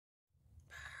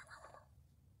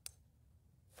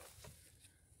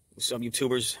What's up,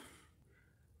 YouTubers?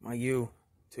 My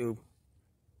YouTube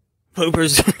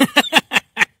poopers.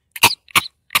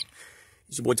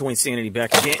 It's your boy InSANTAty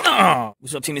back again. Oh,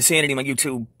 what's up, Team InSANTAty, my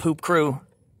YouTube poop crew?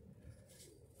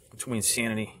 I'm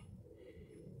InSANTAty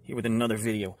here with another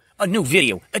video. A new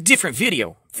video, a different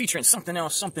video, featuring something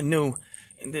else, something new.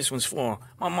 And this one's for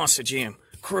my Monster Jam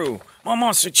crew, my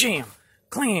Monster Jam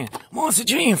clan, Monster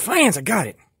Jam fans. I got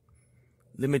it.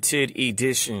 Limited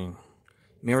edition.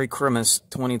 Merry Christmas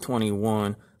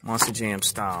 2021 Monster Jam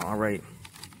style. All right.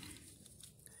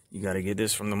 You got to get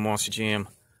this from the Monster Jam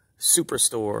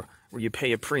Superstore, where you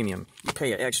pay a premium, you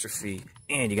pay an extra fee,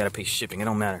 and you got to pay shipping. It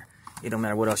don't matter. It don't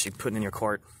matter what else you're putting in your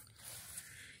cart.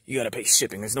 You got to pay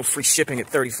shipping. There's no free shipping at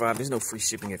 35. There's no free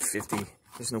shipping at 50.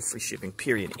 There's no free shipping,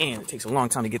 period. And it takes a long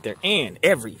time to get there. And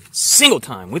every single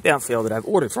time, without fail, that I've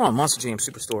ordered from Monster Jam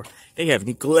Superstore, they have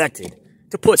neglected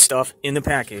to put stuff in the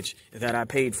package that I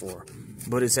paid for.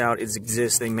 But it's out, it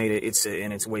exists, they made it,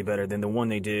 and it's way better than the one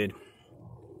they did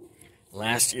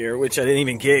last year, which I didn't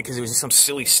even get because it was just some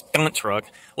silly stunt truck.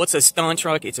 What's a stunt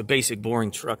truck? It's a basic, boring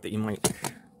truck that you might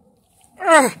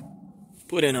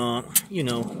put in a, you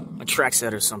know, a track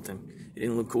set or something. It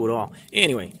didn't look cool at all.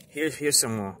 Anyway, here's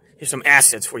some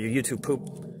assets for your YouTube poop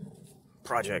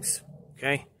projects.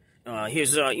 Okay,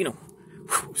 here's you know,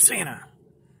 Santa.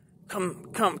 Come,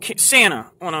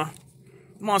 Santa on a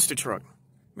monster truck.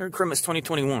 Merry Christmas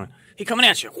 2021. He coming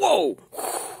at you. Whoa!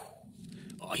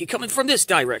 Oh, he coming from this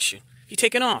direction. He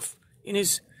taking off in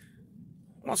his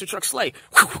monster truck sleigh.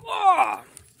 Oh!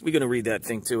 We're gonna read that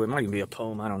thing too. It might even be a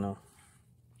poem. I don't know.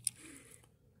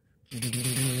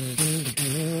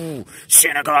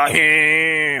 Santa got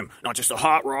him. Not just a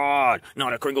hot rod,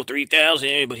 not a Kringle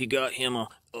 3000, but he got him a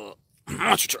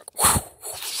monster truck.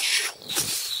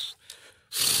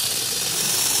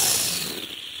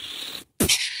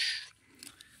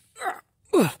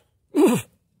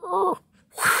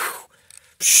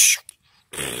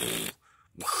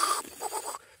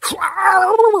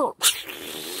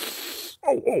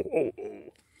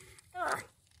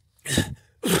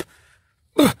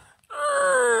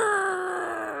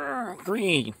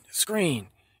 Greenscreen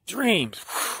dreams.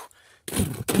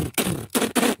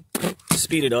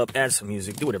 Speed it up, add some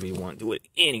music, do whatever you want, do it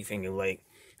anything you like.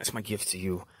 That's my gift to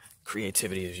you.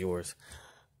 Creativity is yours.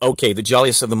 Okay, the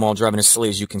jolliest of them all, driving a sleigh,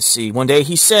 as you can see. One day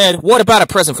he said, "What about a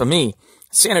present for me?"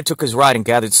 Santa took his ride and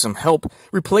gathered some help,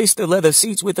 replaced the leather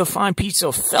seats with a fine piece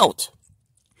of felt.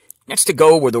 Next to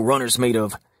go were the runners made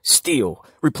of steel,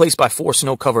 replaced by 4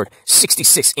 snow-covered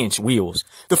 66-inch wheels.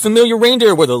 The familiar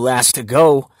reindeer were the last to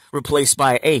go, replaced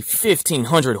by a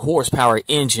 1,500 horsepower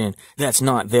engine that's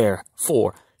not there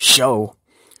for show.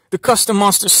 The custom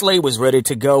monster sleigh was ready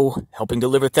to go, helping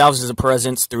deliver thousands of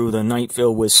presents through the night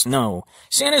filled with snow.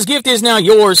 Santa's gift is now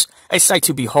yours, a sight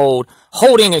to behold,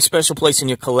 holding a special place in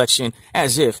your collection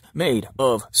as if made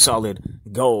of solid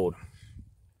gold.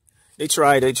 They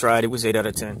tried. It was 8 out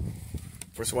of 10.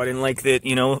 First of all, I didn't like that,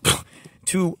 you know,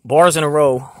 2 bars in a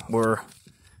row were,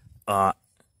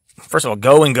 first of all,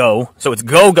 go and go. So it's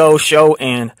go, go, show,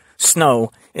 and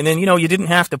snow. And then, you know, you didn't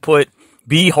have to put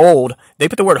behold. They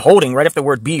put the word holding right after the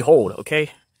word behold,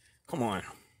 okay? Come on.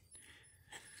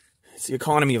 It's the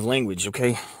economy of language,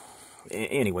 okay?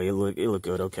 Anyway, it looked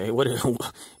good, okay? What?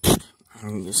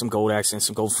 Some gold accents,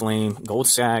 some gold flame, gold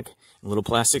sack, and little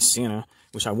plastic Santa,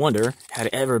 which I wonder had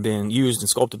ever been used and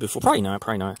sculpted before. Probably not.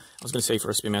 I was going to say for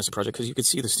a Spin Master project, because you could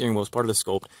see the steering wheel as part of the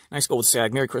sculpt. Nice gold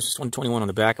sack. Merry Christmas 2021 on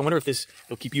the back. I wonder if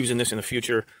they'll keep using this in the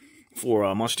future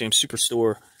for Monster Jam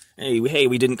Superstore. Hey,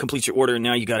 we didn't complete your order, and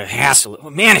now you got to hassle. Oh,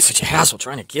 man, it's such a hassle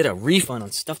trying to get a refund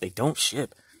on stuff they don't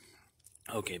ship.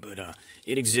 Okay, but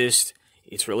it exists.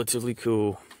 It's relatively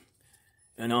cool.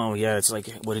 And oh, yeah, it's like,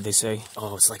 what did they say?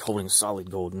 Oh, it's like holding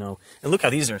solid gold. No. And look how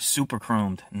these are super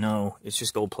chromed. No, it's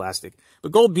just gold plastic.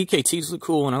 But gold BKTs look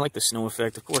cool, and I like the snow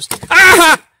effect, of course.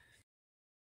 Ah!